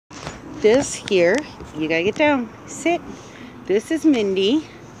This here, you gotta get down, sit. This is Mindy.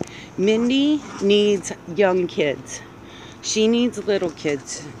 Mindy needs young kids. She needs little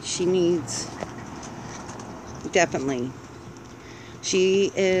kids. She needs, definitely. She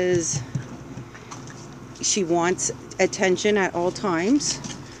wants attention at all times.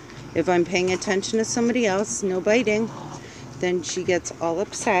 If I'm paying attention to somebody else, no biting, then she gets all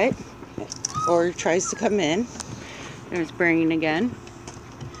upset or tries to come in. There's Brain again.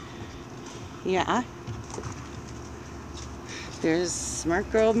 Yeah. There's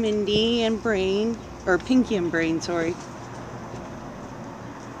smart girl Mindy and Brain, or Pinky and Brain, sorry.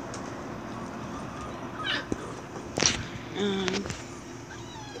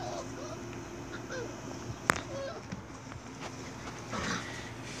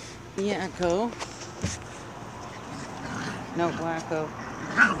 Yakko. No, Wacko.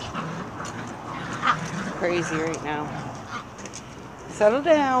 Crazy right now. Settle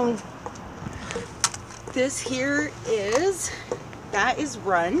down. This here is, that is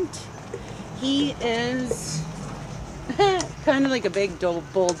Runt. He is kind of like a big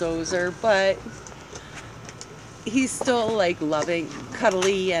bulldozer, but he's still like loving,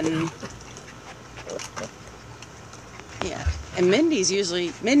 cuddly, and yeah. And Mindy's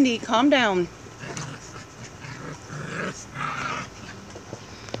usually, Mindy, calm down.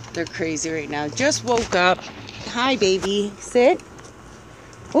 They're crazy right now. Just woke up. Hi, baby. Sit.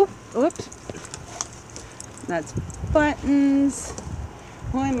 Oh, oops. That's Buttons.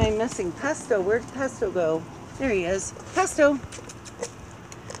 Why am I missing Pesto? Where'd Pesto go? There he is. Pesto.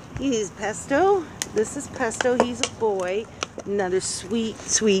 He's Pesto. This is Pesto. He's a boy. Another sweet,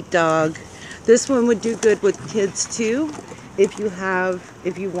 sweet dog. This one would do good with kids too. If you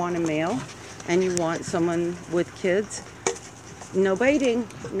want a male and you want someone with kids. No biting.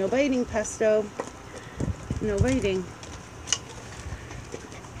 No biting, Pesto. No biting.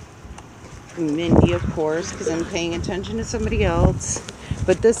 Mindy, of course, because I'm paying attention to somebody else.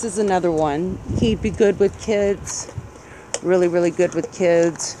 But this is another one. He'd be good with kids. Really, really good with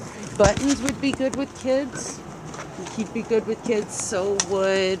kids. Buttons would be good with kids. He'd be good with kids. So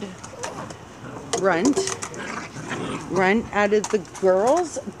would Runt. Runt, out of the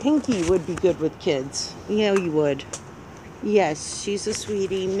girls, Pinky would be good with kids. Yeah, you would. Yes, she's a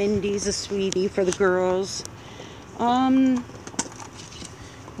sweetie. Mindy's a sweetie for the girls.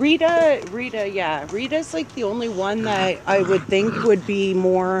 Rita, yeah. Rita's like the only one that I would think would be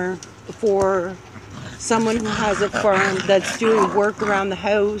more for someone who has a farm that's doing work around the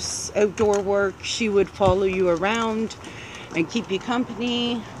house, outdoor work. She would follow you around and keep you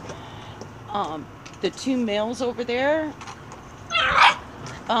company. The two males over there,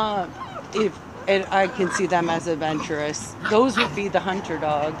 and I can see them as adventurous. Those would be the hunter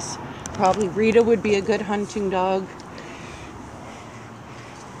dogs. Probably Rita would be a good hunting dog.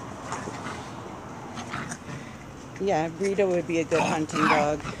 Yeah, Rita would be a good hunting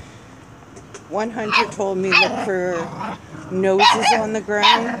dog. One hunter told me look for noses on the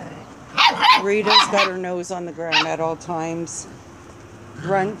ground. Rita's got her nose on the ground at all times.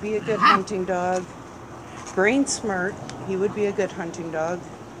 Runt be a good hunting dog. Brain smart. He would be a good hunting dog.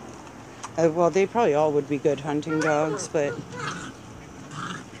 Well, they probably all would be good hunting dogs, but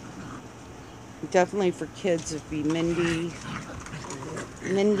definitely for kids it'd be Mindy,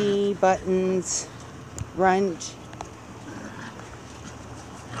 Buttons, Runt.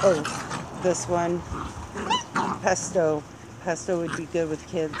 Oh, this one, Pesto. Pesto would be good with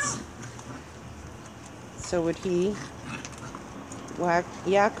kids. So would he.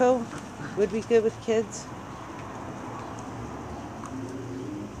 Yakko would be good with kids.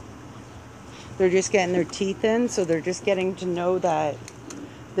 They're just getting their teeth in, so they're just getting to know that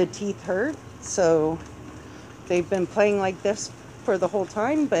the teeth hurt. So they've been playing like this for the whole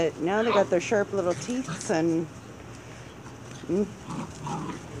time, but now they got their sharp little teeth, and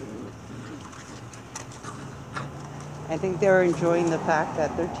I think they're enjoying the fact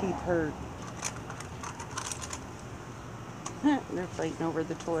that their teeth hurt. They're fighting over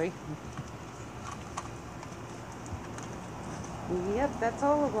the toy. Yep, that's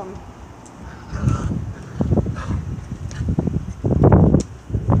all of them.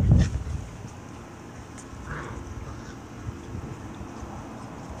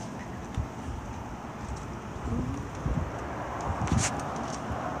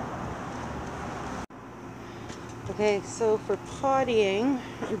 Okay, so for pottying,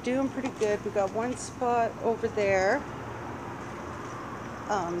 I'm doing pretty good. We got one spot over there.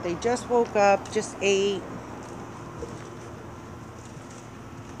 They just woke up, just ate.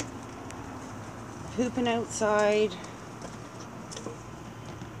 Pooping outside.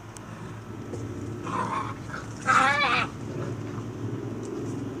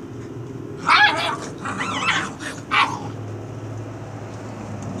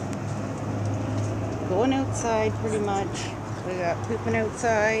 going outside pretty much. We got pooping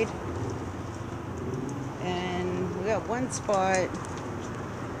outside. And we got one spot.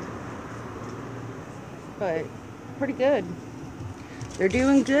 But pretty good. They're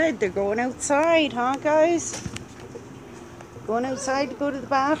doing good. They're going outside, huh guys? Going outside to go to the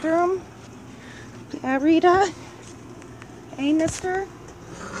bathroom. Yeah, Rita? Hey, mister?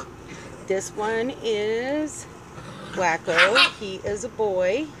 This one is Wacko. He is a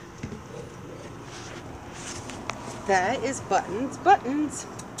boy. That is Buttons. Buttons.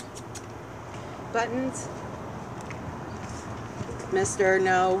 Buttons. Mister,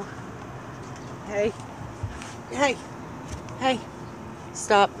 no. Hey. Hey. Hey.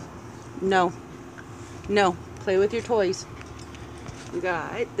 Stop. No. No. Play with your toys. We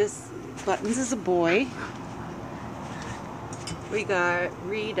got this. Buttons is a boy. We got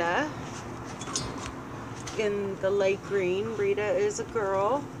Rita in the light green. Rita is a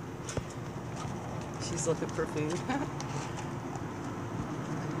girl. She's looking for food.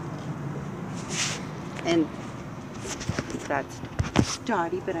 And that's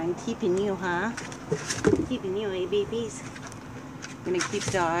Dottie, but I'm keeping you, huh? Keeping you, eh, babies? I'm gonna keep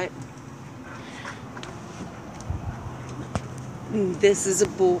Dot. This is a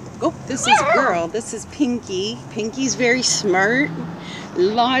boy. Oh, this is a girl. This is Pinky. Pinky's very smart.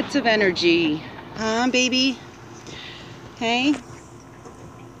 Lots of energy. Huh, baby? Hey?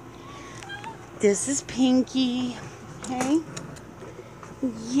 This is Pinky. Hey?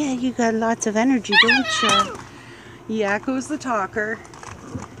 Yeah, you got lots of energy, don't you? Yakko's the talker.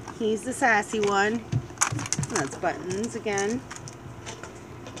 He's the sassy one. That's Buttons again.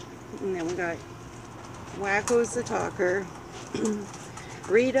 And then we got Wacko's the talker.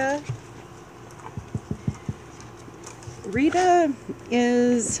 Rita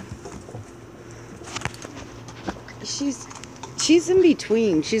is, she's in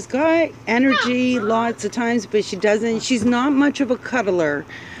between. She's got energy lots of times, but she's not much of a cuddler.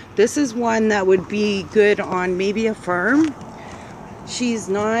 This is one that would be good on maybe a farm. She's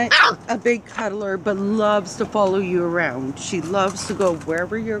not a big cuddler, but loves to follow you around. She loves to go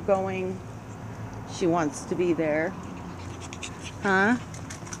wherever you're going. She wants to be there. Huh?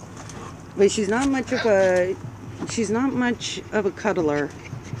 But she's not much of a cuddler.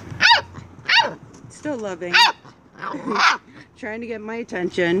 Still loving. Trying to get my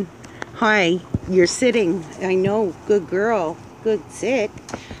attention. Hi, you're sitting. I know, good girl. Good sit.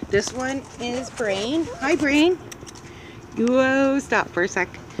 This one is Brain. Hi, Brain. Whoa, stop for a sec.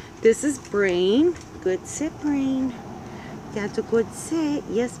 This is Brain. Good sit, Brain. That's a good sit.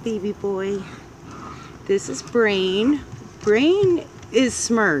 Yes, baby boy. This is Brain. Brain is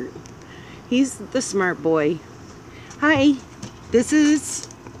smart. He's the smart boy. Hi. This is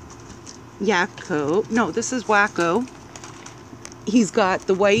Yakko. No, this is Wacko. He's got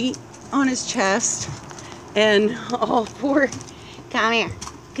the white on his chest and all four, come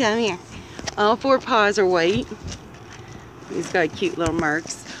here. All four paws are white. He's got cute little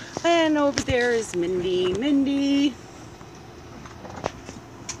marks. And over there is Mindy. Mindy.